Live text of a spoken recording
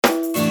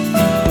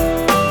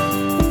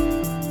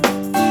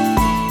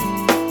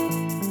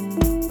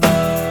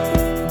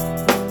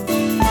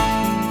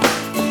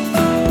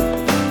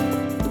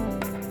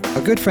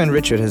good friend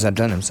Richard has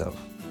outdone himself.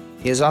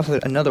 He has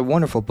authored another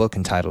wonderful book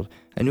entitled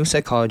A New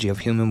Psychology of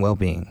Human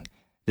Well-Being.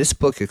 This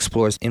book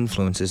explores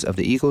influences of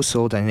the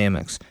ego-soul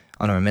dynamics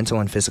on our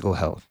mental and physical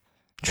health.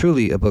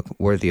 Truly a book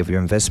worthy of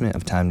your investment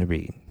of time to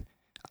read.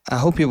 I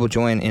hope you will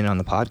join in on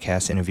the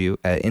podcast interview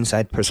at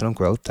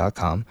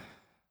InsidePersonalGrowth.com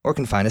or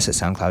can find us at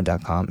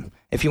SoundCloud.com.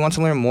 If you want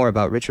to learn more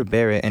about Richard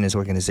Barrett and his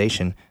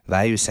organization,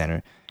 Value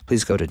Center,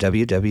 please go to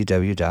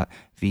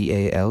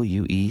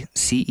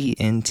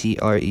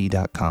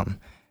www.valuecentre.com.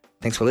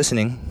 Thanks for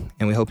listening,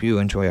 and we hope you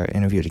enjoy our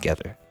interview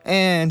together.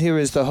 And here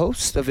is the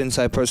host of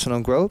Inside Personal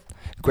Growth,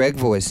 Greg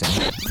Voisin.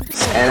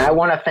 And I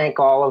want to thank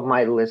all of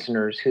my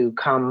listeners who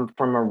come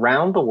from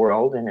around the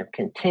world and have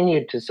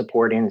continued to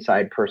support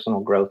Inside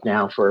Personal Growth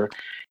now for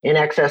in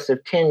excess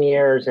of 10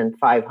 years and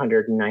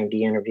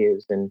 590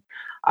 interviews. And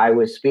I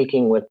was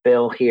speaking with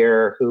Bill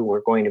here, who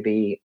we're going to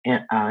be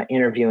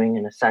interviewing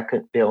in a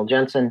second, Bill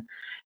Jensen.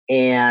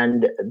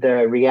 And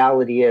the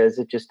reality is,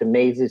 it just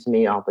amazes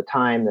me all the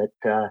time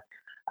that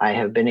I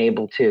have been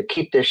able to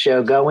keep this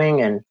show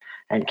going and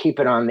keep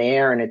it on the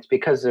air. And it's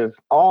because of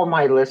all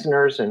my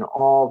listeners and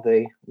all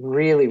the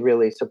really,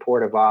 really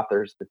supportive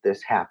authors that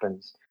this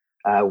happens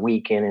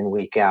week in and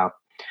week out.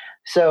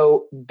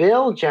 So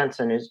Bill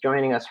Jensen is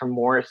joining us from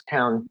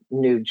Morristown,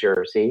 New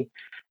Jersey.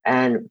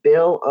 And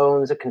Bill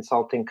owns a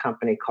consulting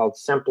company called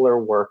Simpler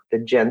Work, the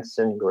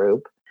Jensen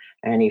Group.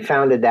 And he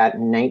founded that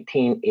in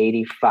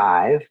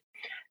 1985.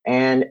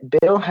 And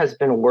Bill has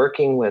been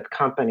working with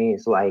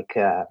companies like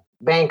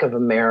Bank of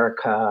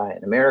America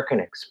and American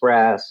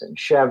Express and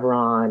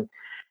Chevron,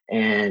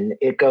 and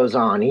it goes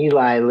on,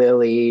 Eli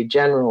Lilly,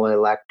 General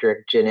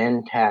Electric,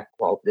 Genentech,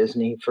 Walt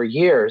Disney, for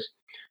years,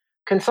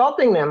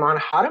 consulting them on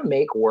how to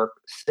make work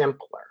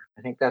simpler.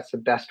 I think that's the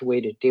best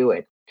way to do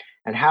it,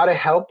 and how to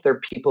help their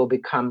people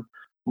become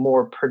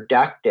more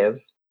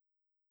productive,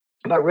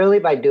 but really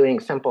by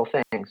doing simple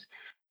things.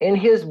 In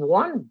his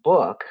one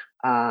book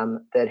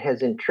that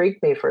has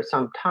intrigued me for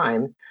some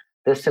time,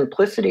 The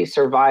Simplicity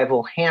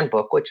Survival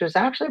Handbook, which was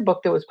actually a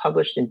book that was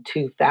published in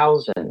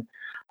 2000,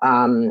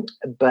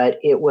 but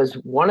it was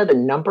one of the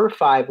number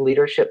 5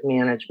 leadership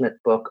management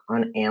book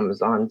on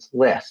Amazon's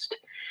list.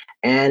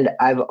 And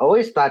I've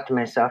always thought to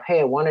myself, hey,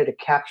 I wanted to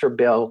capture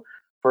Bill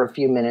for a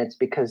few minutes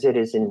because it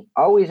has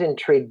always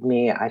intrigued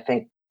me. I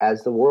think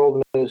as the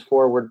world moves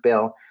forward,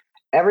 Bill,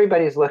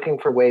 everybody's looking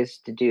for ways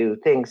to do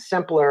things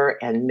simpler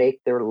and make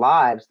their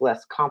lives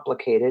less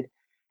complicated.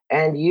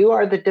 And you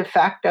are the de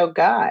facto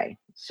guy.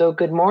 So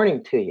good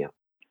morning to you.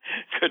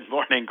 Good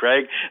morning,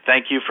 Greg.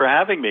 Thank you for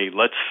having me.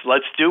 Let's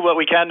do what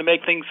we can to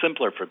make things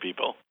simpler for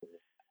people.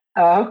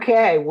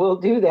 Okay, we'll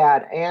do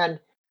that. And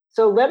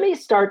so let me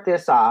start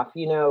this off.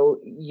 You know,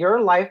 your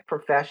life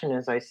profession,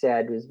 as I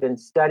said, has been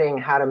studying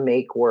how to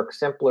make work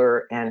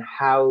simpler and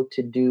how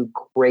to do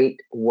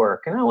great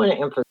work. And I want to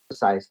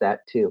emphasize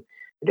that too.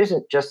 It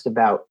isn't just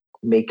about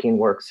making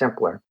work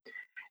simpler.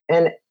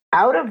 And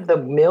out of the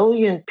 1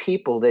 million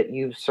people that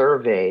you've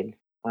surveyed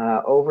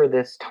over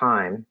this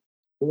time,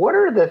 what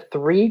are the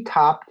 3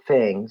 top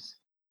things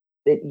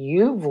that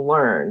you've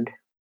learned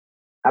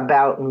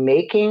about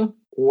making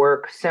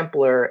work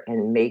simpler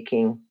and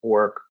making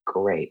work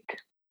great?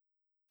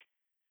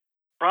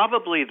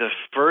 Probably the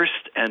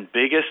first and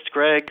biggest,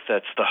 Greg,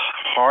 that's the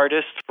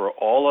hardest for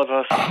all of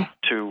us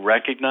to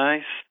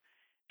recognize,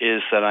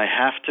 is that I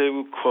have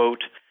to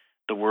quote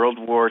the World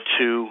War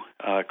II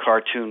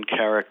cartoon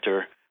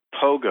character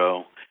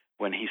Pogo,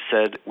 when he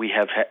said, "We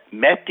have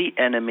met the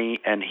enemy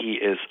and he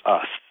is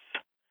us."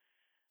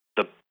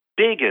 The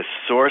biggest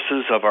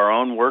sources of our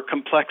own work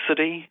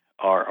complexity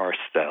are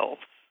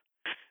ourselves.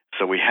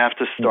 So we have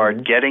to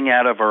start getting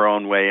out of our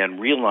own way and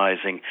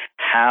realizing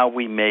how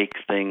we make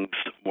things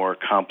more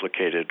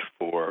complicated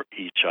for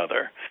each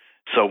other.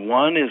 So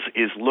one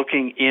is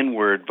looking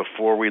inward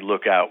before we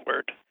look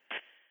outward.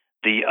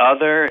 The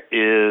other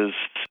is,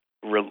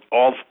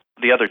 all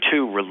the other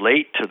 2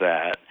 relate to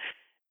that,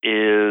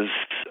 is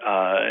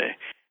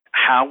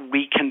how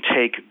we can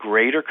take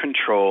greater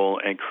control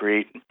and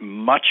create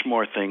much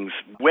more things,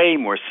 way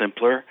more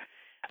simpler.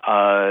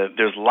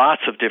 There's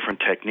lots of different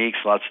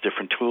techniques, lots of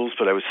different tools,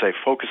 but I would say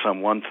focus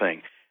on one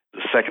thing.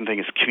 The second thing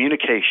is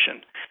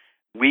communication.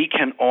 We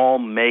can all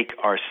make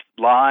our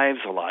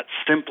lives a lot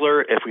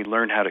simpler if we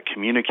learn how to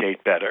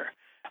communicate better,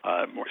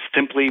 more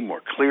simply,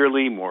 more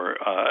clearly, more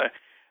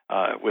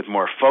with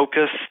more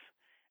focus.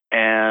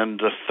 And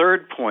the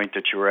third point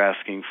that you were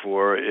asking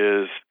for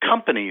is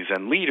companies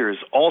and leaders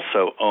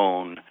also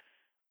own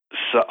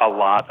a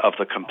lot of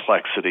the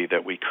complexity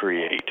that we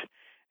create.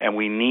 And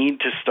we need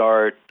to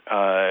start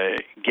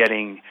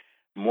getting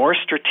more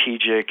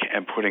strategic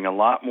and putting a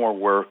lot more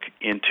work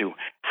into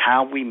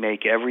how we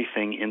make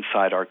everything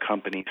inside our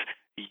companies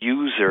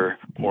user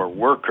or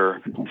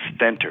worker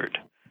centered.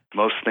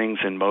 Most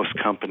things in most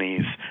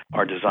companies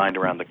are designed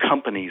around the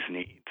company's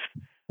needs,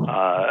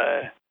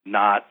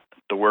 not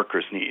the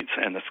worker's needs,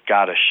 and it's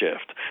got to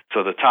shift.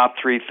 So the top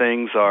three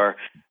things are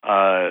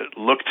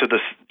look to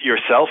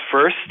yourself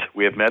first.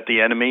 We have met the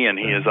enemy, and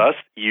he is us,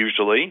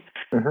 usually.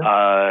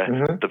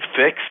 The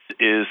fixed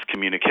is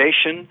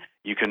communication.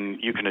 You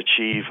can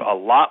achieve a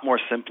lot more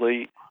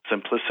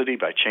simplicity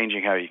by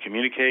changing how you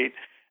communicate.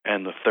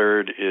 And the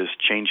third is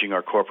changing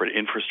our corporate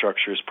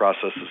infrastructures,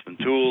 processes, and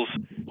tools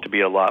to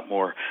be a lot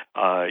more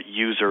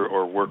user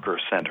or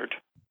worker-centered.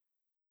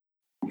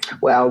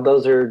 Well,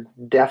 those are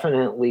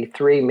definitely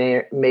three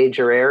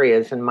major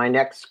areas. And my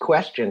next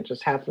question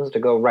just happens to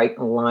go right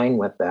in line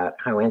with that.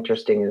 How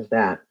interesting is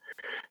that?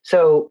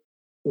 So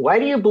why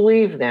do you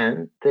believe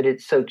then that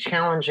it's so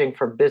challenging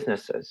for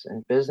businesses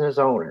and business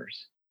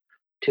owners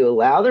to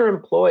allow their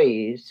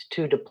employees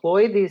to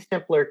deploy these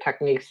simpler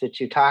techniques that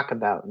you talk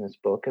about in this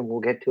book, and we'll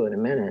get to in a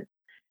minute,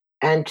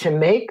 and to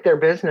make their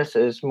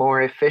businesses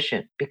more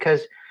efficient?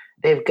 Because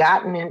they've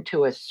gotten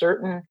into a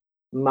certain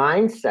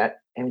mindset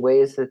and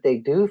ways that they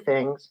do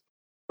things,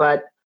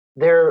 but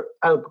they're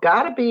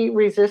got to be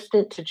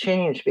resistant to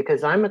change.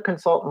 Because I'm a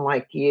consultant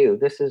like you.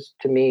 This is,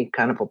 to me,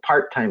 kind of a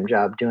part-time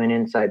job doing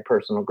inside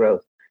personal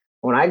growth.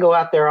 When I go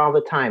out there all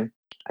the time,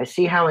 I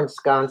see how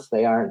ensconced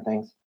they are in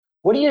things.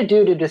 What do you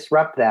do to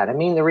disrupt that? I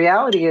mean, the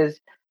reality is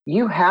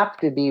you have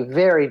to be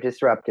very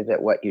disruptive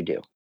at what you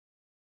do.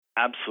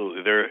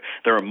 Absolutely.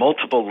 There are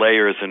multiple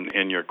layers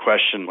in your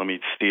question. Let me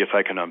see if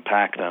I can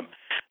unpack them.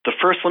 The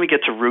first, let me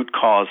get to root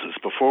causes.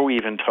 Before we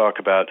even talk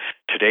about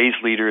today's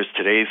leaders,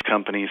 today's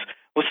companies,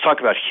 let's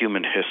talk about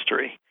human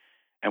history.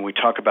 And we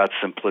talk about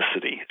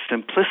simplicity.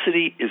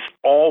 Simplicity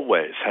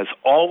has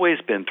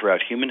always been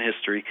throughout human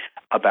history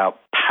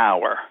about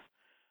power.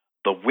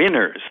 The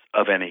winners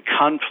of any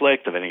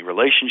conflict, of any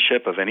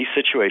relationship, of any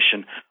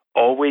situation,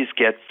 always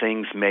get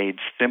things made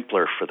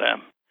simpler for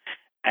them.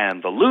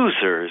 And the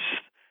losers,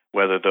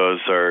 whether those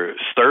are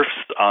serfs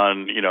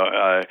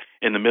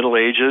in the Middle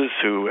Ages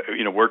who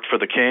worked for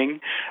the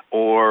king,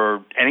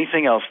 or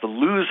anything else, the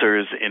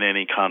losers in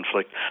any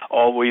conflict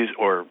always,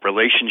 or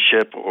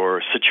relationship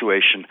or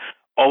situation,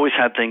 always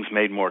had things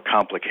made more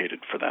complicated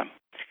for them.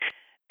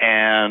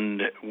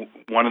 And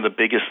one of the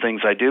biggest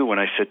things I do when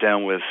I sit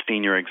down with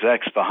senior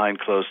execs behind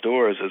closed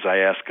doors is I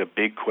ask a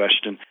big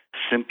question: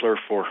 simpler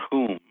for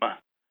whom?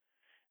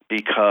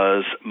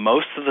 Because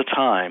most of the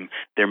time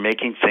they're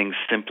making things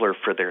simpler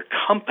for their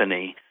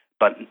company,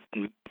 but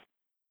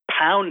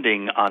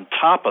pounding on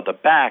top of the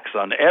backs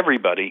on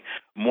everybody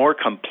more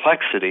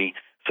complexity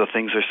so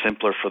things are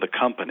simpler for the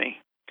company.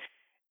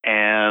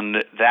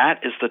 And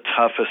that is the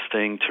toughest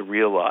thing to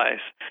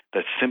realize,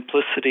 that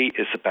simplicity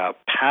is about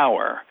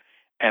power,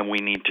 and we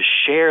need to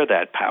share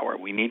that power.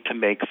 We need to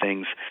make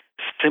things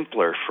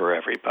simpler for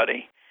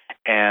everybody.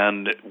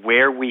 And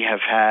where we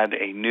have had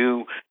a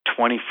new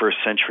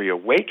 21st century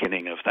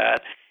awakening of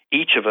that,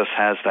 each of us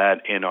has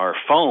that in our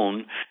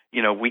phone.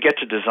 We get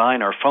to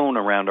design our phone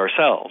around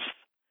ourselves.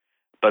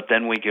 But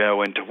then we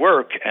go into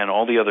work, and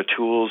all the other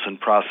tools and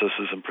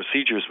processes and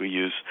procedures we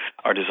use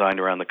are designed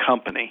around the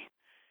company.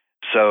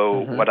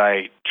 So what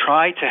I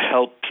try to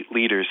help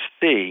leaders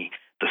see,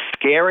 the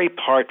scary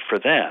part for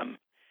them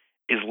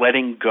is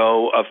letting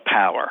go of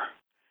power.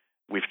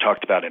 We've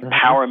talked about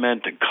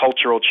empowerment and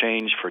cultural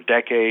change for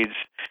decades,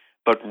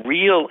 but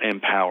real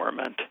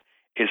empowerment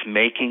is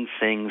making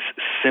things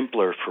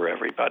simpler for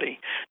everybody.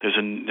 There's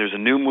a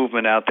new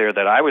movement out there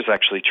that I was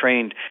actually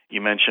trained.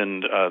 You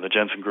mentioned the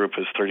Jensen Group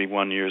is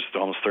 31 years,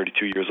 almost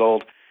 32 years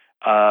old.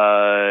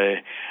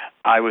 I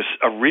was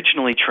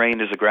originally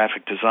trained as a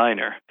graphic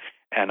designer,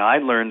 and I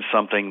learned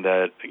something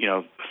that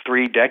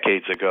 3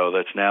 decades ago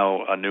that's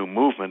now a new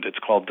movement. It's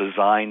called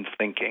design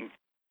thinking.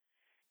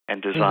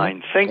 And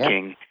design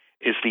thinking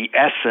is the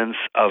essence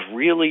of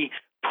really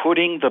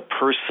putting the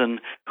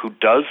person who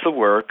does the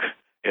work,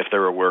 if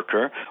they're a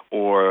worker,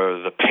 or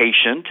the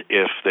patient,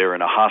 if they're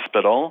in a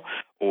hospital,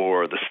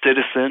 or the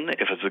citizen,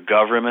 if it's a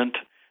government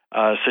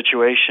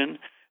situation,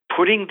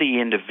 putting the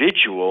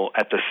individual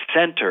at the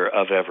center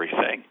of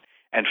everything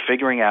and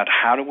figuring out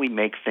how do we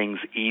make things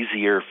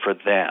easier for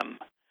them.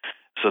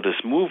 So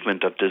this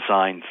movement of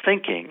design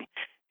thinking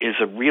is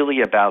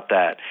really about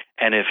that.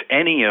 And if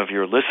any of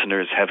your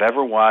listeners have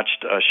ever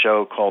watched a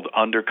show called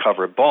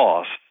Undercover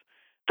Boss,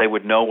 they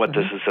would know what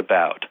this is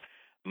about.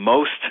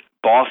 Most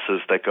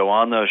bosses that go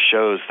on those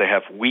shows, they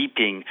have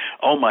weeping,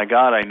 oh my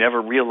God, I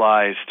never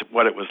realized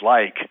what it was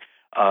like,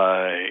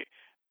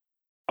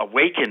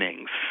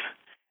 awakenings.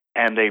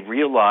 And they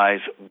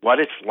realize what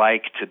it's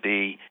like to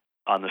be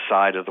on the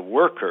side of the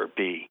worker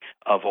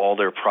of all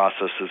their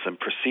processes and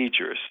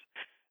procedures.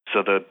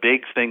 So the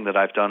big thing that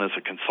I've done as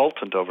a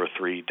consultant over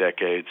 3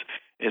 decades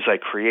is I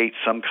create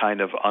some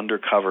kind of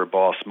undercover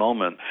boss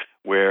moment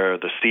where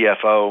the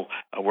CFO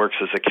works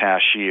as a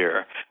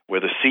cashier,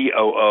 where the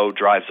COO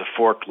drives a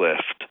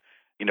forklift,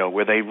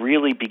 where they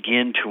really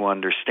begin to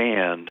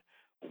understand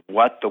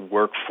what the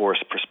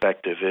workforce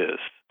perspective is.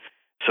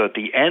 So at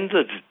the end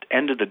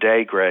of the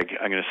day, Greg,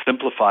 I'm going to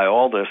simplify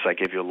all this. I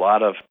gave you a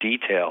lot of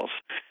details,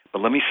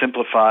 but let me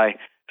simplify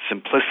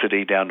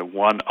simplicity down to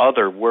one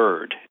other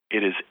word.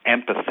 It is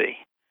empathy.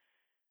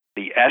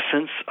 The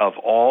essence of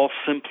all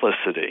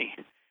simplicity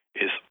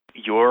is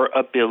your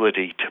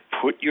ability to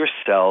put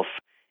yourself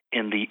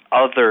in the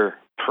other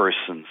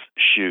person's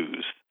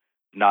shoes,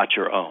 not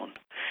your own.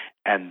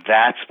 And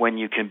that's when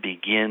you can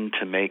begin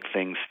to make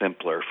things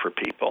simpler for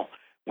people,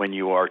 when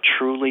you are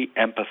truly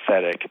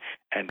empathetic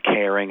and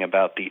caring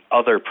about the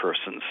other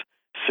person's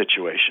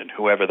situation,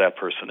 whoever that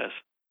person is.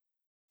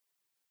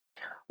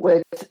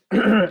 Well,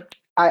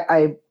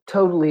 I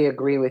totally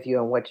agree with you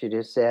on what you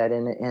just said.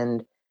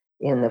 And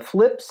in the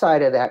flip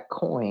side of that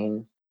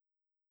coin,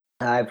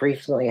 I've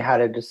recently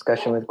had a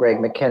discussion with Greg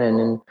McKinnon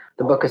in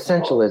the book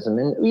Essentialism.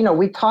 And,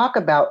 we talk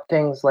about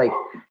things like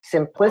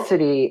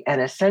simplicity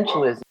and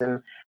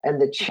essentialism. And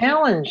the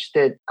challenge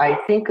that I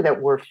think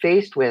that we're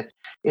faced with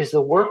is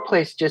the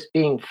workplace just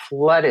being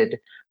flooded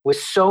with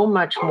so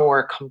much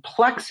more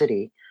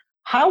complexity.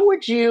 How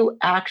would you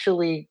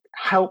actually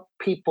help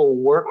people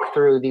work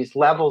through these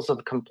levels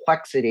of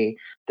complexity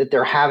that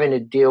they're having to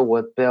deal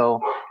with,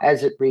 Bill,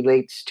 as it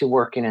relates to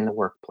working in the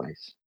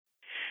workplace?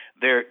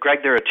 Greg,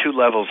 there are two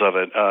levels of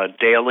it,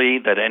 daily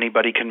that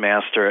anybody can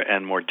master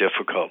and more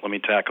difficult. Let me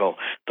tackle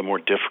the more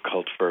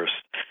difficult first.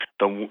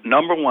 The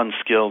number one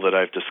skill that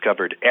I've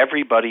discovered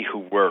everybody who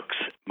works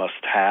must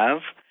have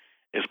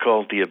is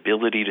called the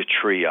ability to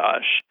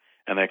triage.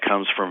 And that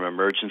comes from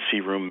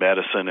emergency room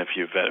medicine. If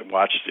you've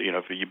watched,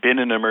 if you've been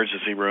in an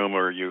emergency room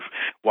or you've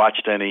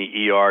watched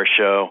any ER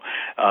show,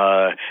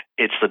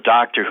 it's the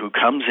doctor who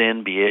comes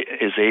in,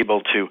 is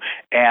able to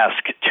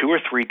ask 2 or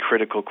 3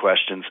 critical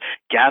questions,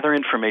 gather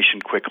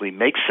information quickly,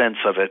 make sense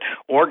of it,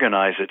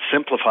 organize it,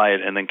 simplify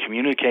it, and then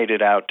communicate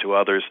it out to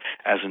others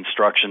as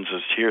instructions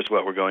as here's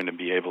what we're going to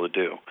be able to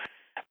do.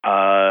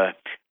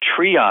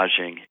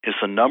 Triaging is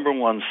the number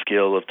one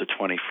skill of the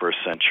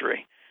 21st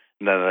century.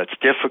 Now, that's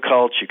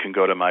difficult. You can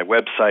go to my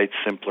website,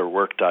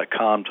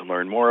 simplerwork.com, to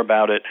learn more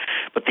about it.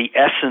 But the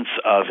essence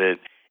of it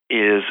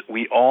is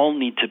we all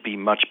need to be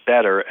much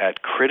better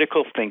at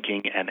critical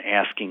thinking and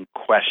asking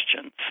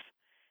questions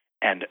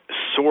and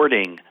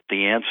sorting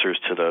the answers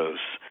to those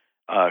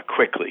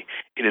quickly.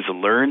 It is a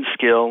learned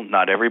skill.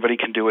 Not everybody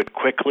can do it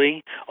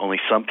quickly. Only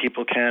some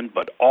people can,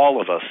 but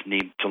all of us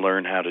need to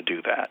learn how to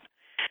do that.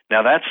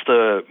 Now, that's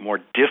the more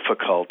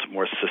difficult,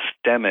 more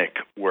systemic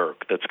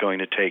work that's going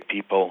to take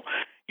people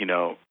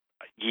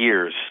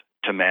years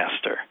to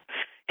master.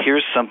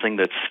 Here's something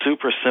that's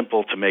super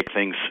simple to make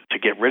things, to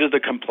get rid of the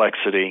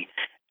complexity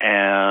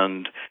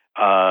and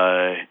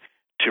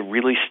to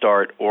really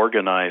start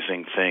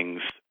organizing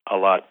things a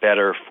lot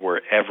better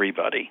for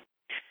everybody.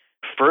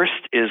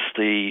 First is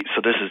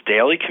this is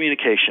daily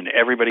communication.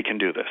 Everybody can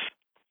do this.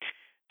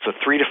 It's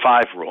a 3 to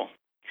 5 rule.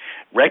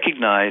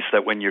 Recognize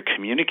that when you're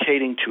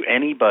communicating to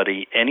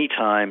anybody,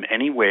 anytime,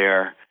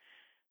 anywhere,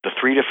 the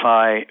 3 to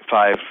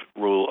 5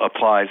 rule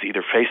applies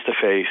either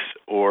face-to-face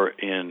or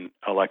in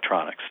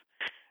electronics.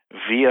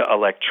 Via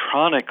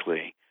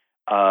electronically,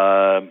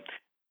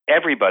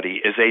 everybody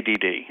is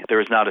ADD.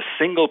 There is not a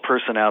single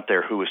person out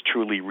there who is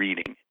truly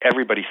reading.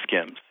 Everybody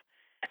skims.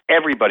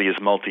 Everybody is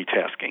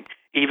multitasking.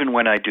 Even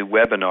when I do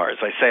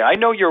webinars, I say, I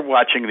know you're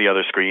watching the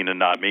other screen and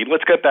not me.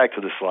 Let's get back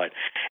to the slide.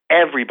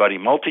 Everybody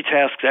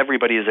multitasks.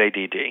 Everybody is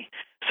ADD.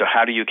 So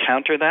how do you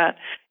counter that?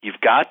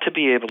 You've got to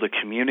be able to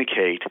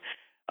communicate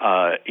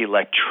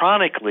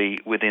electronically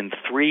within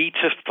 3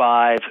 to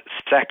 5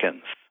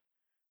 seconds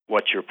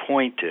what your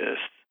point is,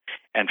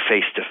 and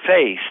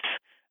face-to-face,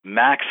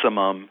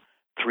 maximum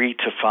 3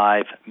 to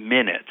 5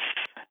 minutes.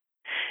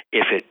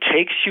 If it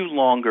takes you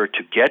longer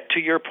to get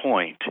to your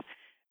point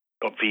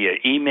via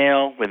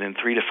email within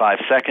 3 to 5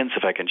 seconds,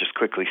 if I can just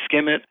quickly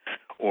skim it,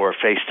 or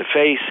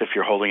face-to-face, if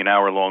you're holding an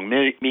hour-long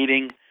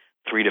meeting,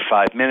 3 to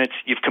 5 minutes,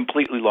 you've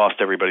completely lost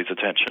everybody's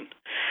attention.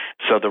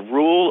 So the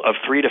rule of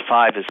 3 to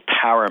 5 is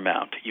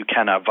paramount. You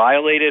cannot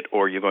violate it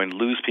or you're going to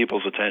lose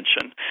people's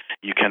attention.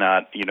 You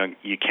cannot,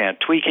 you can't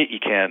tweak it. You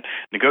can't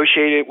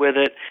negotiate it with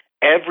it.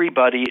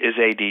 Everybody is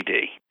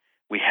ADD.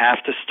 We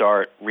have to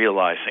start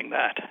realizing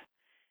that.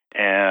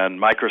 And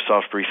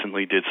Microsoft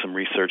recently did some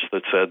research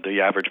that said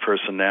the average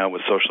person now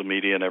with social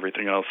media and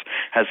everything else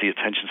has the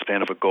attention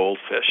span of a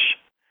goldfish.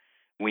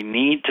 We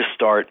need to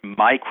start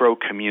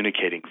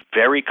micro-communicating,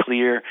 very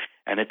clear,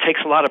 and it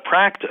takes a lot of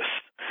practice.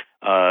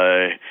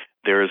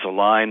 There is a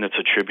line that's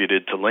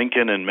attributed to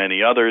Lincoln and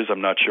many others.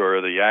 I'm not sure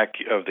of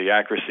the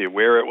accuracy of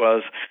where it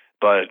was,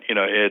 but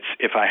it's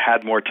if I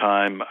had more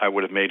time, I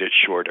would have made it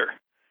shorter.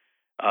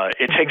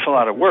 It takes a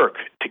lot of work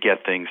to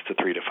get things to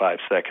 3 to 5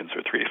 seconds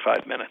or 3 to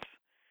 5 minutes,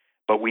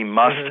 but we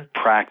must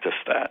practice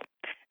that.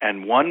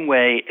 And one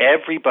way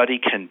everybody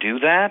can do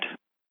that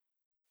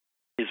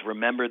is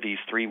remember these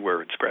 3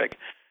 words, Greg.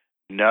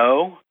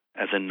 Know,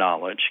 as in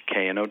knowledge,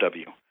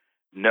 K-N-O-W.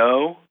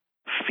 Know,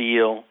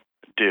 feel,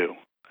 do.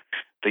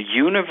 The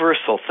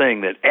universal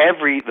thing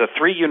the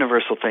 3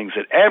 universal things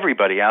that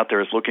everybody out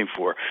there is looking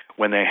for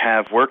when they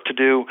have work to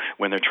do,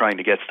 when they're trying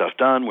to get stuff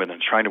done, when they're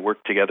trying to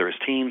work together as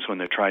teams, when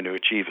they're trying to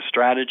achieve a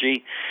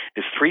strategy,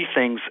 is 3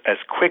 things as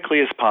quickly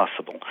as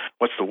possible.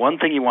 What's the one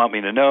thing you want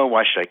me to know?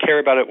 Why should I care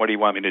about it? What do you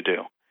want me to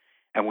do?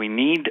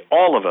 And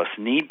all of us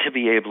need to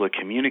be able to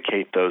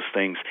communicate those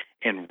things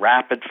in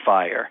rapid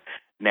fire.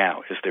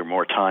 Now, is there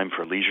more time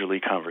for leisurely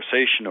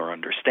conversation or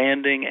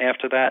understanding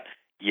after that?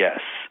 Yes.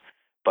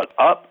 But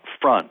up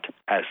front,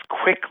 as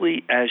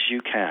quickly as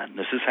you can,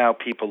 this is how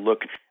people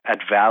look at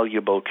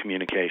valuable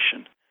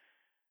communication.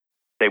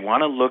 They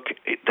want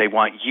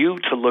you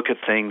to look at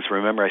things,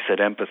 remember I said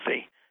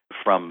empathy,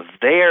 from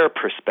their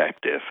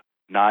perspective,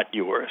 not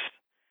yours.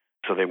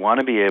 So they want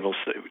to be able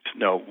to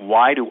know,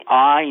 why do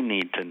I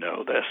need to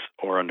know this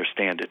or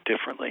understand it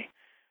differently?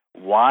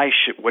 What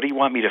do you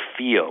want me to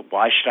feel?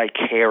 Why should I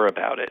care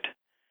about it?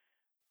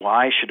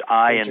 Why should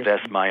I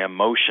invest my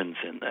emotions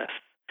in this?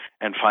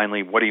 And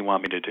finally, what do you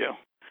want me to do?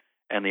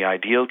 And the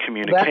ideal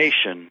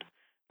communication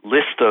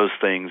lists those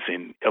things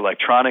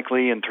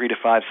electronically in 3 to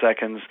 5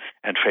 seconds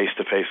and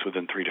face-to-face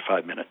within 3 to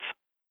 5 minutes.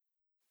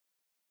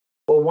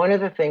 Well, one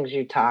of the things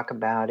you talk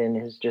about and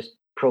has just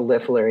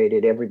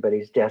proliferated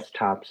everybody's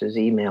desktops is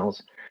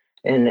emails.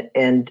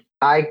 And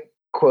I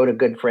quote a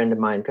good friend of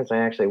mine, because I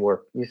actually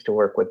used to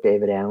work with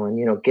David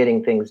Allen,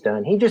 getting things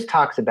done. He just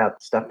talks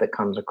about stuff that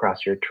comes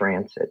across your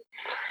transit.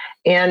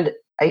 And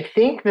I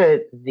think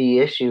that the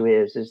issue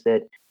is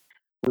that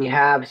we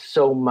have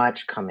so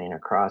much coming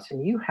across,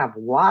 and you have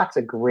lots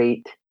of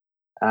great,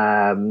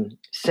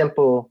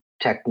 simple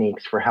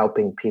techniques for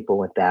helping people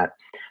with that.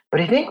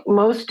 But I think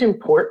most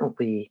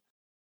importantly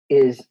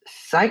is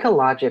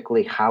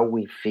psychologically how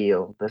we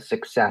feel, the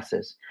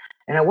successes.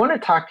 And I want to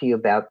talk to you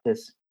about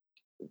this,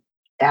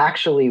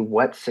 actually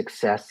what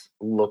success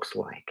looks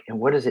like and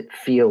what does it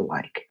feel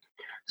like.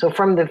 So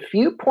from the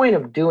viewpoint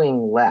of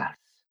doing less,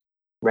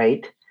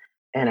 right,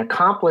 and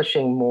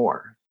accomplishing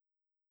more,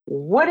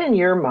 what in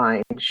your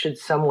mind should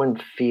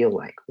someone feel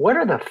like? What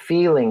are the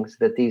feelings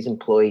that these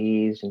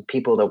employees and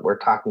people that we're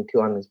talking to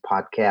on this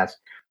podcast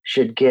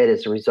should get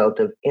as a result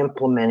of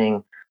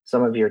implementing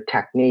some of your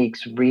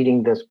techniques,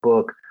 reading this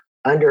book,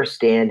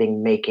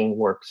 understanding, making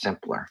work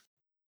simpler?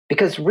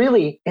 Because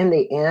really, in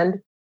the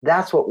end,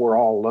 that's what we're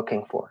all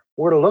looking for.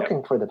 We're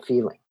looking for the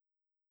feeling.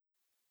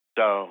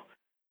 So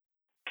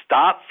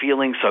stop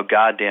feeling so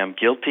goddamn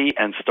guilty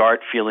and start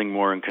feeling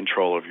more in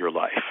control of your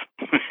life.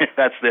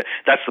 That's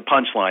the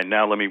punchline.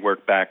 Now let me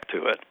work back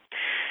to it.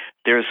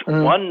 There's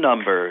one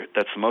number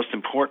that's the most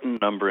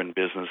important number in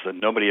business that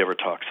nobody ever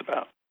talks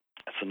about.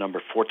 That's the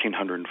number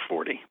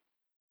 1,440.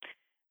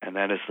 And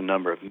that is the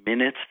number of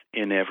minutes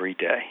in every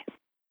day.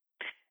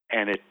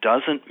 And it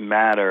doesn't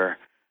matter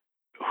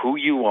who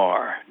you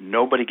are.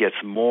 Nobody gets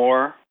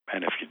more,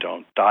 and if you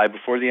don't die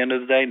before the end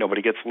of the day,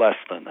 nobody gets less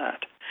than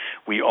that.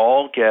 We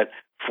all get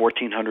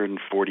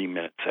 1,440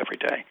 minutes every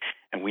day.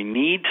 And we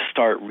need to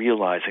start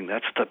realizing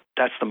that's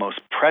the most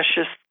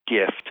precious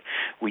gift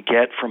we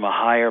get from a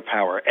higher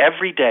power.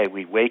 Every day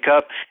we wake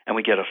up and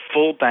we get a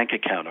full bank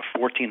account of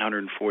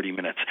 1,440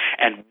 minutes.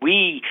 And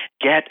we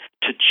get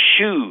to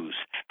choose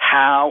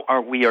how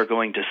we are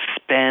going to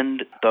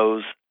spend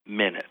those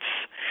minutes.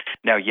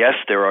 Now, yes,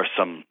 there are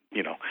some,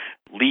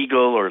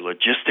 legal or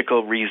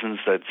logistical reasons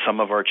that some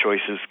of our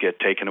choices get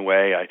taken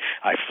away.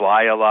 I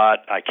fly a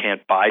lot. I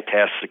can't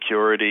bypass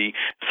security.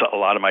 So a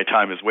lot of my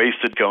time is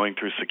wasted going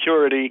through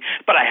security,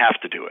 but I have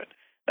to do it.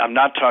 I'm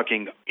not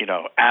talking,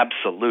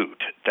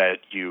 absolute that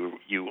you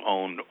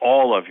own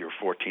all of your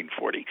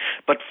 1,440.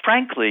 But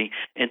frankly,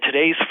 in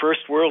today's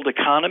first world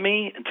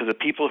economy, and to the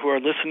people who are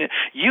listening,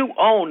 you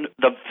own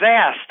the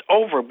vast,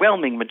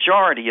 overwhelming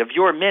majority of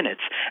your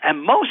minutes.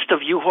 And most of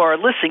you who are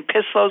listening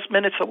piss those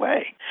minutes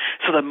away.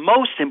 So the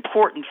most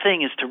important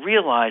thing is to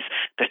realize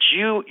that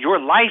your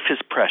life is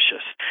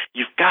precious.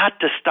 You've got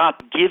to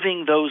stop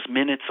giving those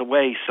minutes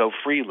away so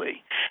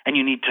freely. And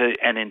you need to,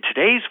 and in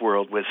today's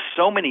world, with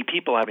so many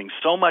people having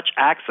so much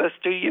access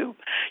to you,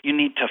 you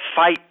need to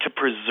fight to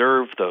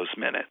preserve those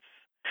minutes.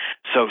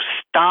 So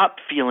stop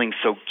feeling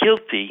so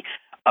guilty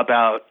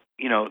about,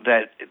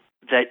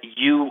 that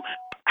you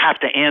have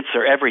to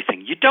answer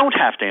everything. You don't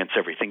have to answer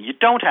everything. You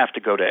don't have to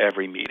go to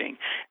every meeting.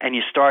 And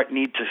you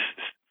need to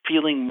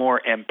feeling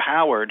more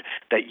empowered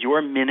that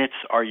your minutes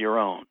are your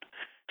own.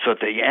 So at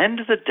the end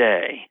of the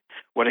day,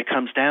 what it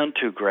comes down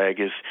to, Greg,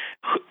 is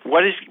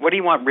what do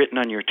you want written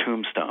on your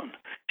tombstone?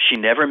 She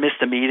never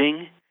missed a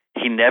meeting.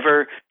 He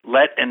never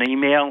let an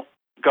email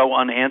go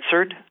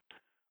unanswered?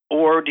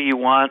 Or do you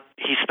want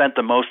he spent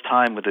the most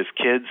time with his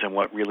kids and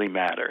what really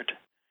mattered?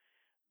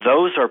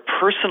 Those are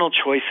personal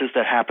choices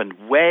that happened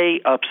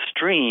way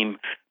upstream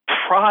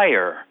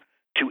prior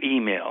to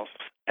emails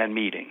and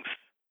meetings.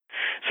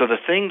 So the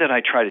thing that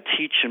I try to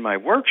teach in my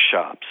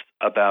workshops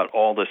about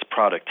all this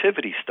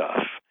productivity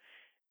stuff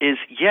is,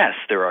 yes,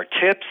 there are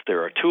tips,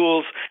 there are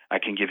tools. I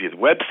can give you the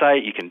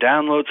website. You can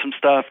download some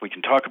stuff. We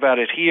can talk about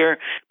it here.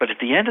 But at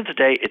the end of the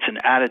day, it's an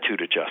attitude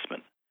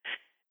adjustment.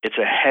 It's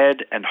a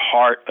head and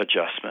heart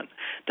adjustment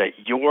that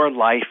your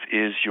life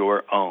is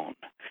your own.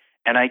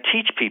 And I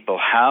teach people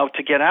how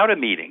to get out of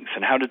meetings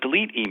and how to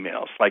delete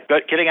emails, like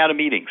getting out of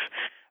meetings.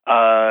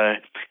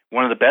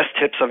 One of the best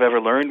tips I've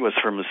ever learned was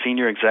from a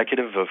senior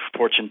executive of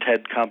Fortune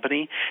 10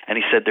 company, and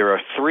he said there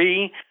are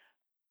 3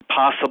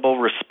 possible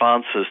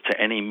responses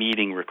to any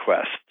meeting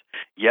request.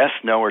 yes,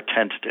 no, or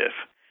tentative.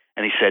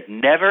 And he said,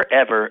 never,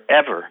 ever,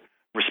 ever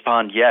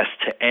respond yes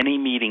to any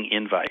meeting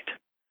invite.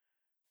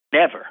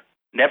 Never.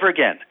 Never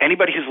again.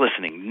 Anybody who's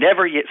listening,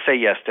 never say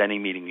yes to any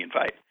meeting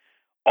invite.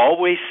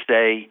 Always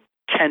say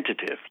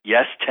tentative,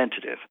 yes,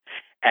 tentative,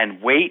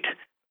 and wait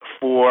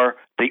for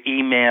the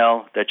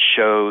email that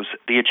shows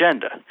the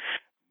agenda.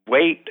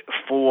 Wait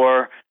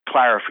for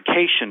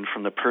clarification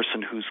from the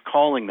person who's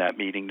calling that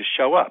meeting to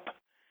show up.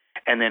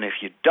 And then if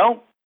you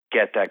don't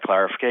get that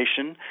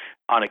clarification,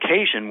 on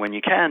occasion, when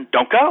you can,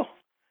 don't go.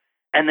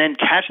 And then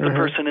catch the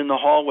person in the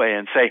hallway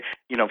and say,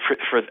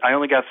 I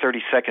only got 30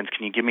 seconds.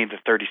 Can you give me the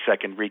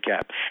 30-second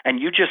recap? And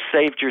you just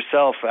saved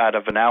yourself out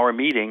of an hour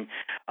meeting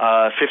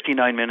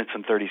 59 minutes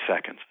and 30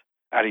 seconds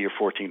out of your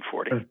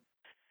 1440.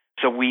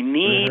 So we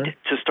need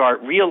to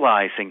start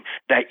realizing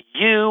that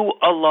you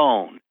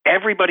alone,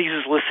 everybody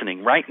who's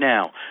listening right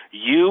now,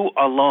 you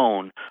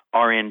alone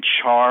are in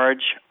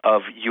charge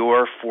of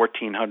your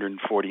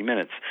 1,440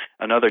 minutes.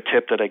 Another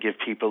tip that I give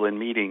people in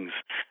meetings,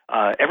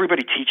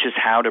 everybody teaches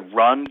how to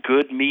run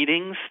good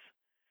meetings.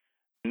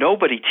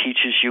 Nobody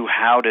teaches you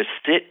how to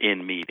sit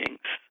in meetings.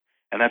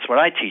 And that's what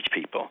I teach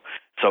people.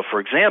 So,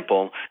 for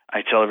example,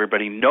 I tell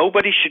everybody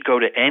nobody should go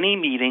to any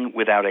meeting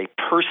without a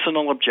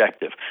personal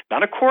objective,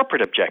 not a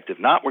corporate objective,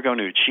 not we're going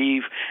to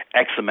achieve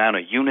X amount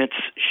of units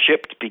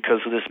shipped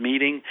because of this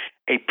meeting,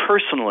 a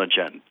personal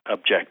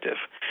objective.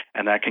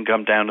 And that can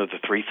come down to the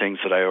three things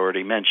that I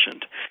already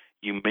mentioned.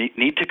 You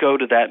need to go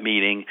to that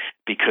meeting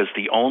because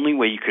the only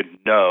way you could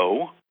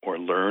know or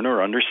learn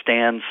or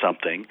understand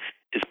something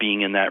is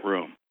being in that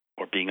room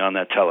or being on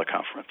that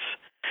teleconference.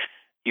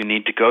 You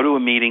need to go to a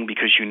meeting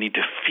because you need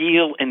to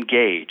feel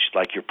engaged,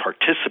 like you're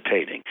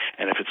participating.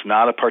 And if it's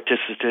not a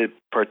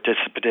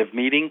participative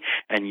meeting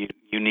and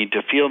you need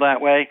to feel that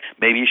way,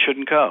 maybe you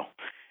shouldn't go.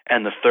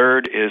 And the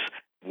third is,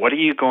 what are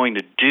you going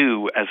to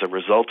do as a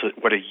result of,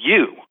 what are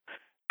you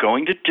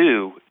going to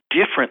do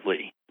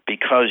differently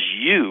because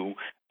you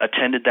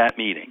attended that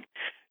meeting?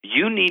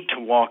 You need to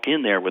walk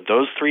in there with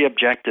those three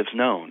objectives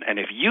known. And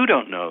if you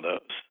don't know those,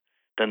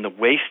 then the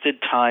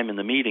wasted time in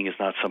the meeting is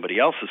not somebody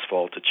else's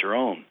fault, it's your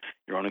own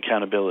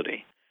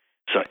accountability.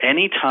 So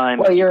anytime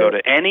you go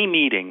to any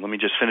meeting, let me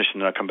just finish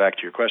and then I'll come back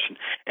to your question.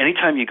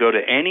 Anytime you go to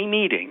any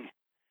meeting,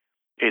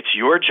 it's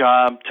your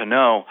job to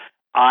know,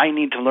 I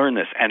need to learn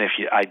this. And if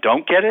I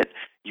don't get it,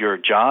 your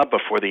job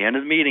before the end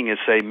of the meeting is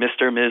say,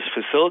 Mr. Ms.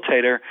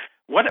 Facilitator,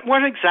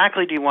 what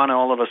exactly do you want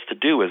all of us to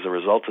do as a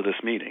result of this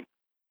meeting?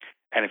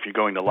 And if you're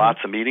going to lots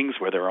of meetings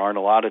where there aren't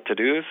a lot of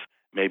to-dos,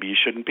 maybe you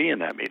shouldn't be in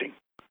that meeting.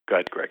 Go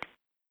ahead, Greg.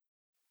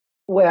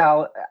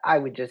 Well, I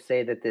would just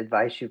say that the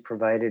advice you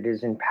provided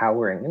is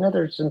empowering. In other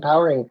words,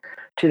 empowering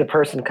to the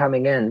person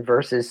coming in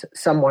versus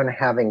someone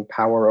having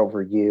power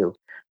over you.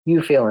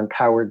 You feel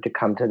empowered to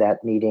come to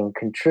that meeting,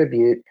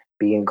 contribute,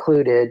 be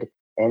included,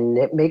 and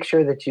make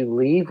sure that you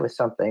leave with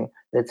something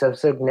that's of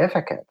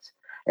significance.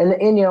 And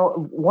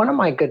one of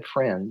my good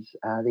friends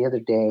the other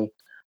day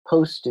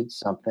posted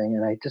something,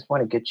 and I just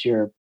want to get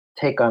your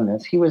take on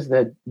this. He was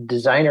the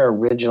designer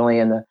originally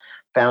and the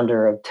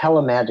founder of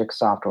Telemagic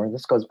Software.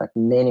 This goes back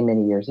many,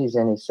 many years. He's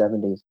in his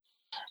 70s.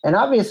 And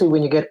obviously,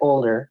 when you get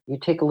older, you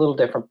take a little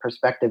different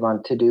perspective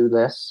on to-do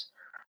lists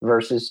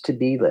versus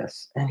to-be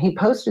lists. And he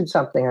posted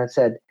something and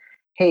said,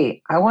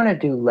 hey, I want to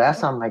do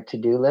less on my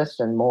to-do list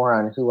and more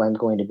on who I'm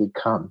going to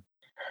become.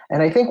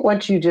 And I think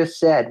what you just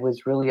said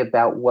was really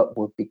about what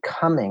we're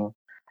becoming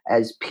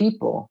as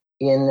people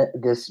in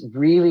this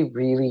really,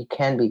 really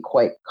can be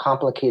quite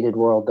complicated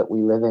world that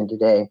we live in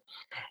today.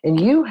 And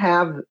you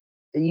have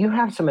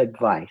some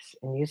advice,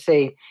 and you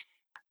say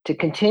to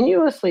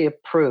continuously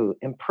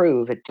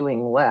improve at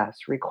doing less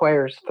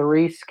requires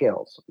three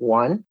skills.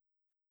 1,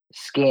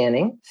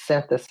 scanning,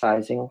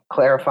 synthesizing,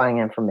 clarifying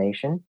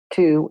information.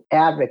 2,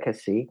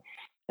 advocacy.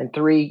 And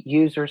 3,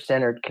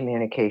 user-centered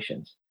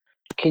communications.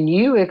 Can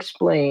you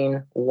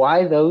explain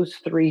why those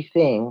three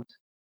things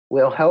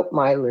will help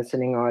my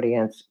listening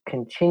audience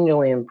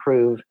continually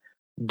improve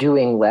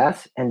doing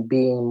less and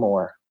being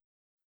more?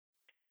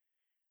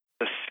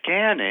 The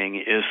scanning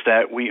is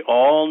that we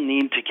all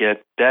need to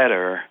get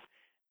better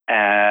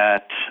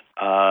at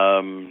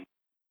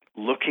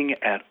looking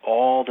at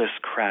all this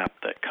crap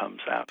that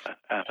comes out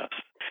at us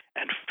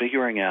and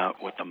figuring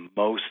out what the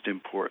most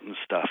important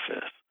stuff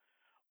is.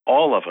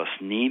 All of us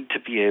need to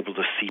be able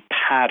to see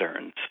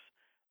patterns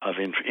of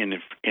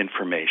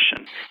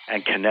information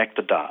and connect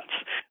the dots.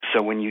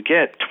 So when you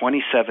get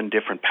 27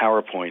 different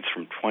PowerPoints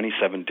from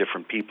 27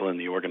 different people in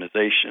the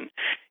organization,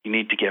 you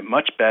need to get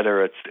much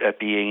better at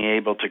being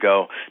able to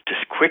go to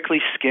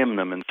quickly skim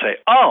them and say,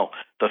 oh,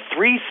 the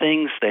three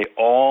things they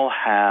all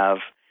have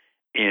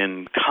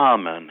in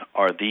common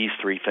are these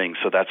three things.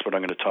 So that's what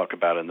I'm going to talk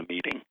about in the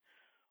meeting.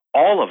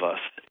 All of us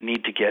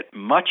need to get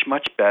much,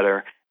 much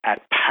better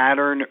at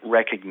pattern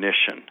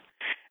recognition.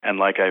 And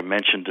like I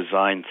mentioned,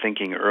 design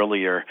thinking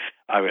earlier,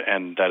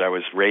 and that I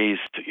was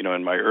raised,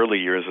 in my early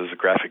years as a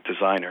graphic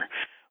designer.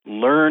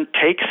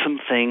 Take some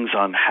things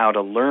on how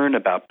to learn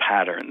about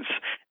patterns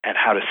and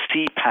how to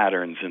see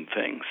patterns in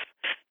things.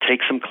 Take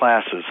some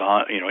classes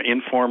on,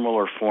 informal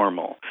or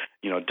formal.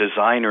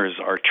 Designers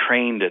are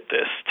trained at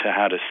this, to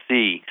how to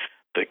see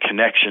the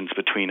connections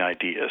between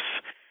ideas.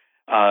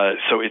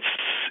 So it's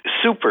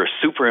super,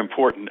 super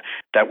important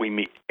that we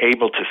be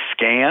able to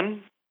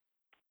scan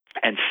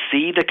and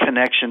see the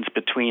connections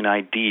between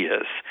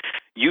ideas.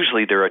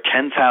 Usually there are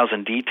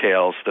 10,000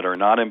 details that are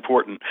not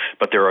important,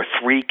 but there are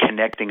 3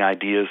 connecting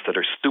ideas that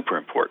are super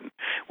important.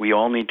 We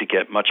all need to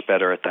get much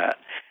better at that.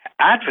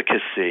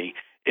 Advocacy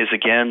is,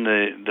 again,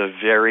 the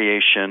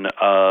variation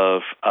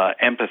of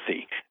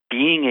empathy.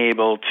 Being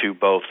able to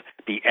both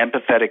be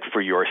empathetic for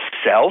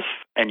yourself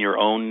and your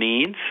own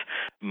needs.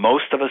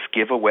 Most of us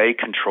give away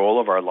control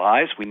of our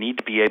lives. We need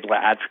to be able to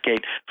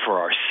advocate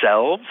for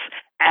ourselves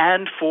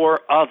and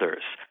for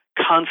others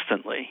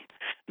constantly.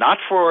 Not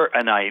for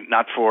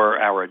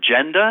our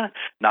agenda,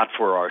 not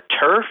for our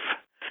turf,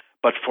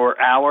 but for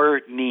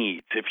our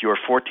needs. If your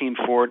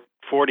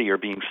 1440 are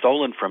being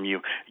stolen from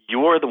you,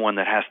 you're the one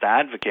that has to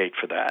advocate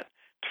for that,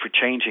 for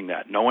changing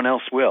that. No one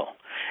else will.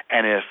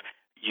 And if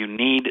you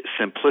need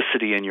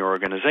simplicity in your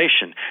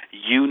organization,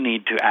 you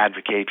need to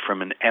advocate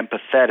from an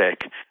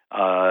empathetic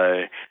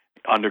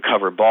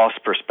undercover boss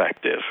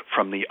perspective,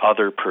 from the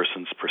other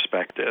person's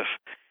perspective.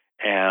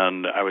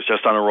 And I was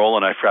just on a roll,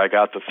 and I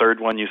forgot the third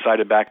one you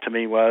cited back to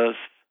me was?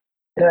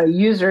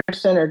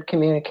 User-centered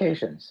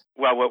communications.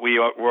 Well, what we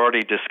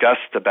already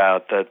discussed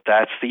about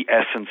that's the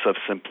essence of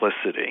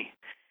simplicity,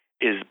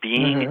 is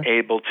being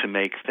able to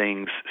make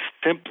things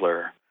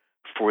simpler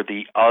for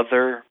the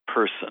other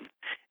person.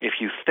 If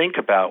you think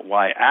about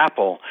why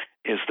Apple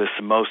is this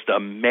most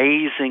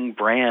amazing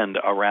brand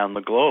around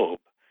the globe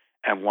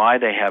and why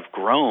they have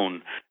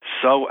grown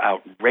so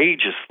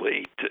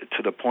outrageously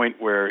to the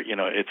point where,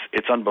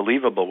 it's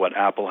unbelievable what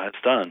Apple has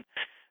done.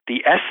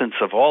 The essence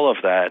of all of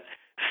that,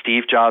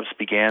 Steve Jobs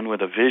began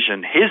with his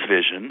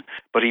vision,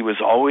 but he was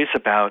always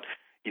about,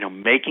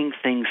 making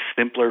things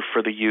simpler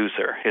for the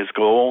user. His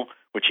goal,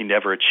 which he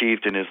never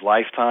achieved in his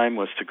lifetime,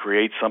 was to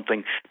create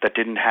something that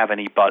didn't have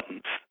any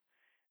buttons.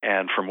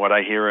 And from what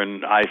I hear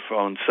in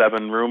iPhone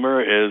 7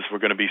 rumor is we're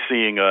going to be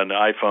seeing an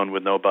iPhone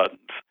with no buttons,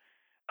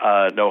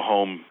 no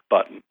home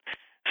button.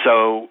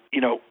 So,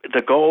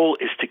 the goal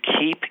is to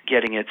keep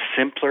getting it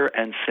simpler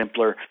and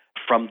simpler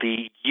from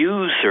the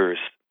user's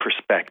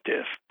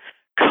perspective.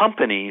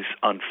 Companies,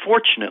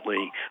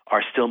 unfortunately,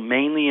 are still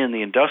mainly in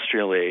the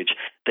industrial age.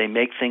 They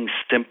make things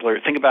simpler.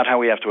 Think about how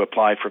we have to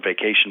apply for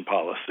vacation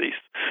policies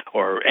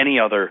or any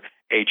other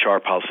HR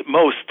policy.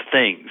 Most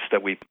things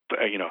that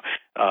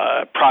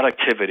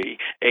productivity,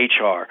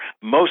 HR,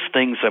 most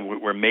things that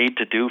we're made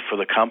to do for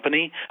the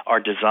company are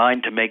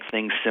designed to make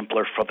things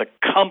simpler for the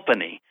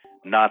company,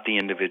 not the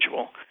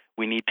individual.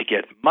 We need to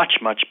get much,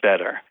 much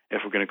better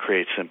if we're going to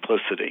create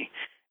simplicity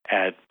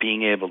at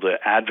being able to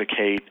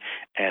advocate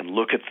and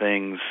look at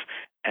things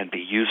and be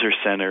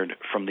user-centered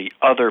from the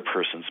other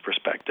person's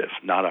perspective,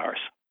 not ours.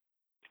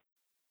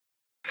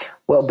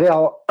 Well,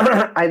 Bill,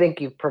 I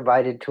think you've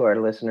provided to our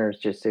listeners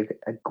just a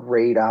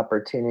great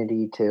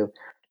opportunity to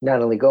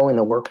not only go in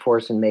the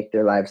workforce and make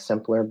their lives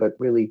simpler, but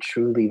really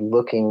truly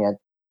looking at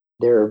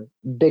their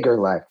bigger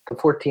life, the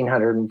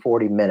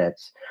 1,440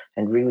 minutes,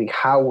 and really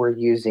how we're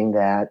using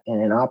that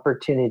and an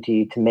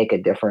opportunity to make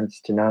a difference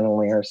to not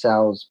only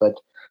ourselves, but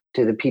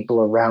to the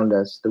people around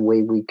us, the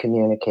way we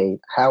communicate,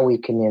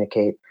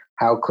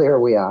 how clear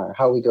we are,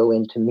 how we go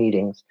into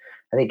meetings.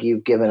 I think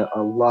you've given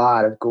a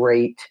lot of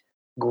great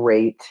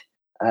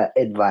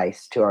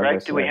advice to our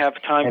listeners. Do we have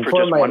time for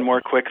just one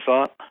more quick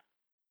thought?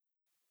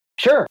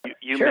 Sure.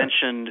 You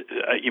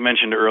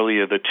mentioned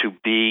earlier the to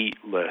be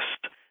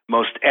list.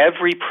 Most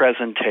every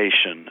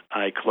presentation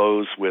I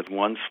close with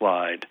one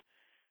slide,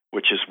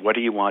 which is, what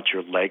do you want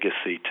your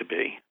legacy to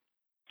be?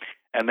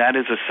 And that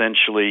is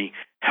essentially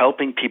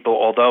helping people,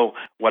 although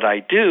what I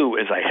do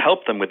is I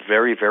help them with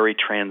very, very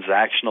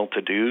transactional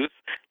to-dos.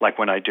 Like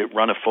when I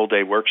run a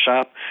full-day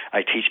workshop,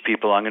 I teach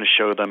people, I'm going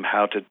to show them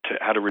how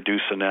to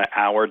reduce an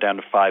hour down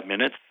to 5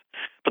 minutes.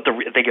 But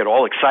they get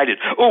all excited.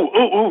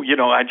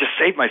 I just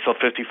saved myself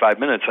 55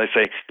 minutes. I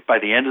say, by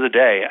the end of the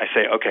day, I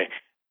say, okay,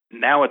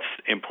 now what's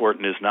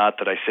important is not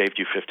that I saved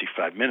you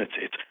 55 minutes.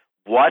 It's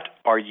what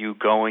are you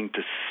going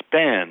to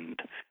spend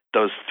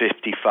those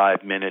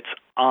 55 minutes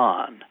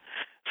on?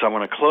 So I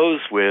want to close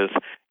with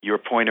your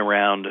point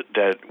around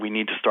that we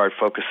need to start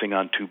focusing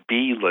on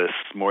to-be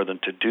lists more than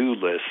to-do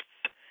lists.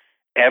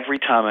 Every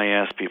time I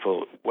ask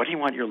people, what do you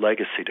want your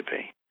legacy to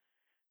be?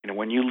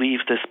 When you leave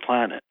this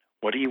planet,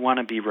 what do you want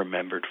to be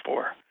remembered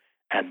for?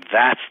 And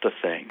that's the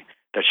thing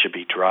that should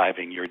be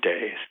driving your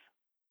days.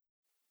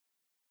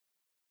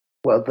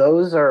 Well,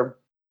 those are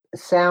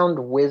sound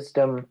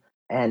wisdom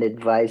and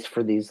advice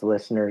for these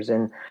listeners.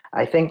 And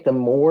I think the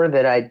more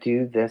that I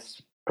do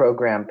this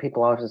program,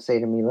 people often say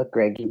to me, look,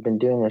 Greg, you've been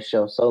doing this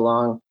show so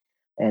long,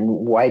 and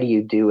why do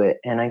you do it?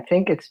 And I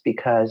think it's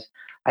because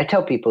I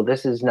tell people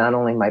this is not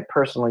only my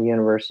personal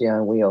university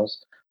on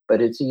wheels,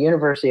 but it's a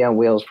university on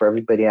wheels for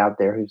everybody out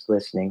there who's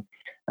listening.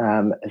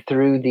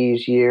 through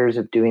these years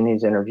of doing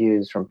these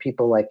interviews from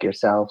people like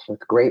yourself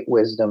with great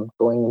wisdom,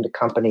 going into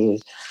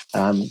companies,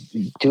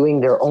 doing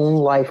their own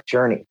life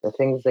journey, the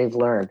things they've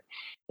learned.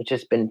 It's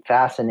just been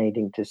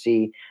fascinating to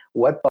see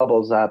what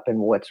bubbles up and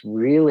what's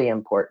really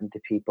important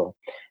to people.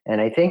 And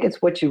I think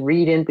it's what you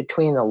read in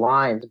between the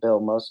lines, Bill,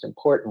 most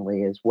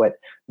importantly, is what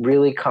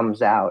really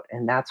comes out.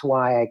 And that's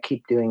why I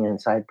keep doing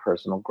Inside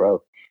Personal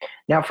Growth.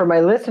 Now, for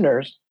my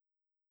listeners,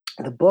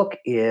 the book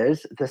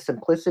is The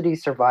Simplicity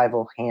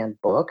Survival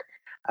Handbook.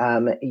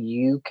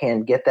 You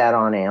can get that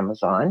on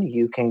Amazon.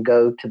 You can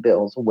go to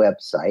Bill's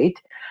website,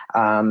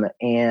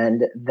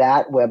 and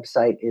that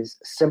website is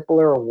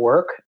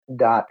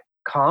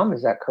simplerwork.com.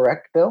 Is that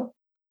correct, Bill?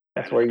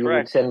 That's where you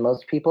would send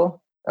most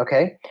people?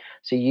 Okay.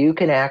 So you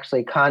can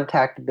actually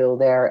contact Bill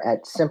there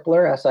at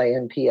simpler,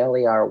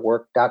 simpler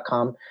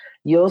work.com.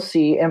 You'll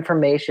see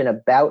information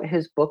about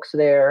his books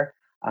there,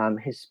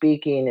 his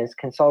speaking, his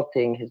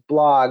consulting, his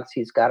blogs.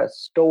 He's got a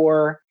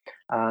store.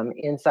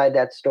 Inside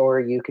that store,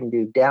 you can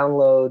do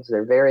downloads.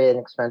 They're very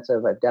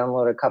inexpensive. I've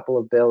downloaded a couple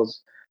of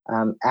Bill's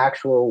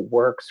actual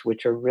works,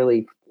 which are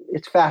really,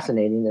 it's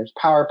fascinating. There's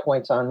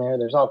PowerPoints on there.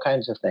 There's all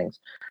kinds of things.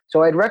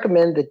 So I'd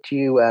recommend that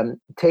you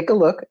take a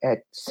look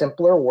at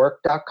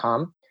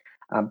simplerwork.com.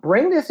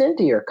 Bring this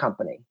into your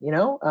company.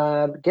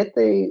 Get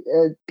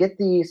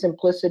the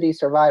Simplicity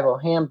Survival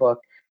Handbook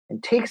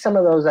and take some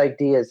of those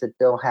ideas that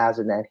Bill has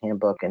in that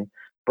handbook and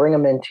bring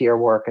them into your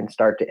work and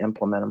start to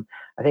implement them.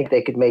 I think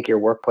they could make your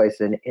workplace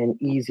an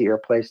easier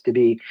place to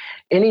be.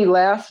 Any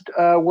last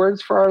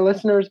words for our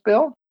listeners,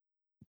 Bill?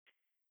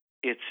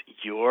 It's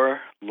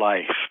your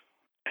life,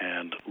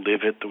 and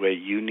live it the way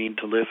you need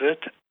to live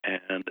it.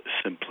 And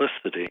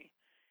simplicity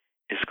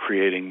is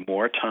creating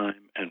more time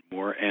and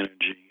more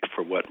energy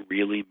for what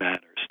really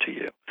matters to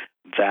you.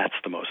 That's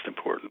the most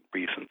important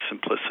reason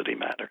simplicity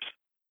matters.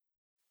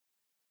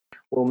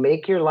 Well,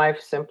 make your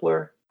life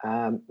simpler.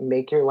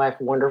 Make your life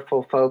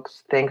wonderful,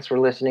 folks. Thanks for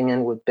listening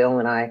in with Bill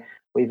and I.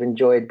 We've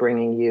enjoyed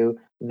bringing you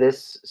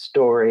this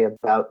story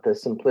about the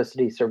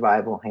Simplicity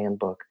Survival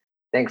Handbook.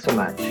 Thanks so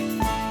much.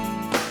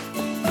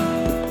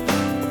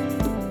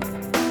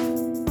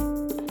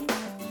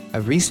 I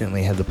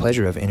recently had the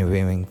pleasure of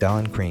interviewing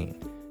Don Green,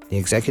 the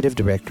executive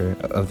director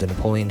of the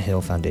Napoleon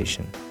Hill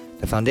Foundation.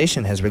 The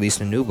foundation has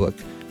released a new book,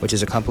 which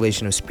is a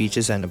compilation of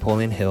speeches that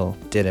Napoleon Hill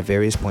did at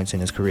various points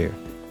in his career.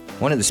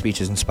 One of the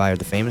speeches inspired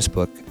the famous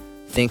book,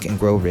 Think and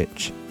Grow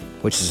Rich,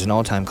 which is an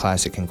all-time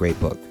classic and great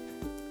book.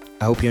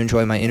 I hope you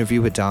enjoy my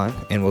interview with Don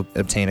and will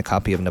obtain a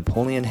copy of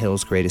Napoleon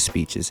Hill's Greatest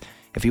Speeches.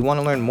 If you want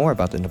to learn more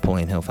about the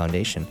Napoleon Hill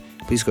Foundation,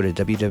 please go to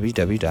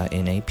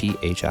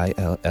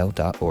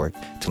www.naphill.org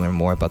to learn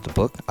more about the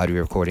book,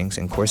 audio recordings,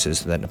 and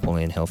courses that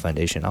Napoleon Hill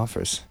Foundation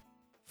offers.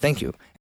 Thank you.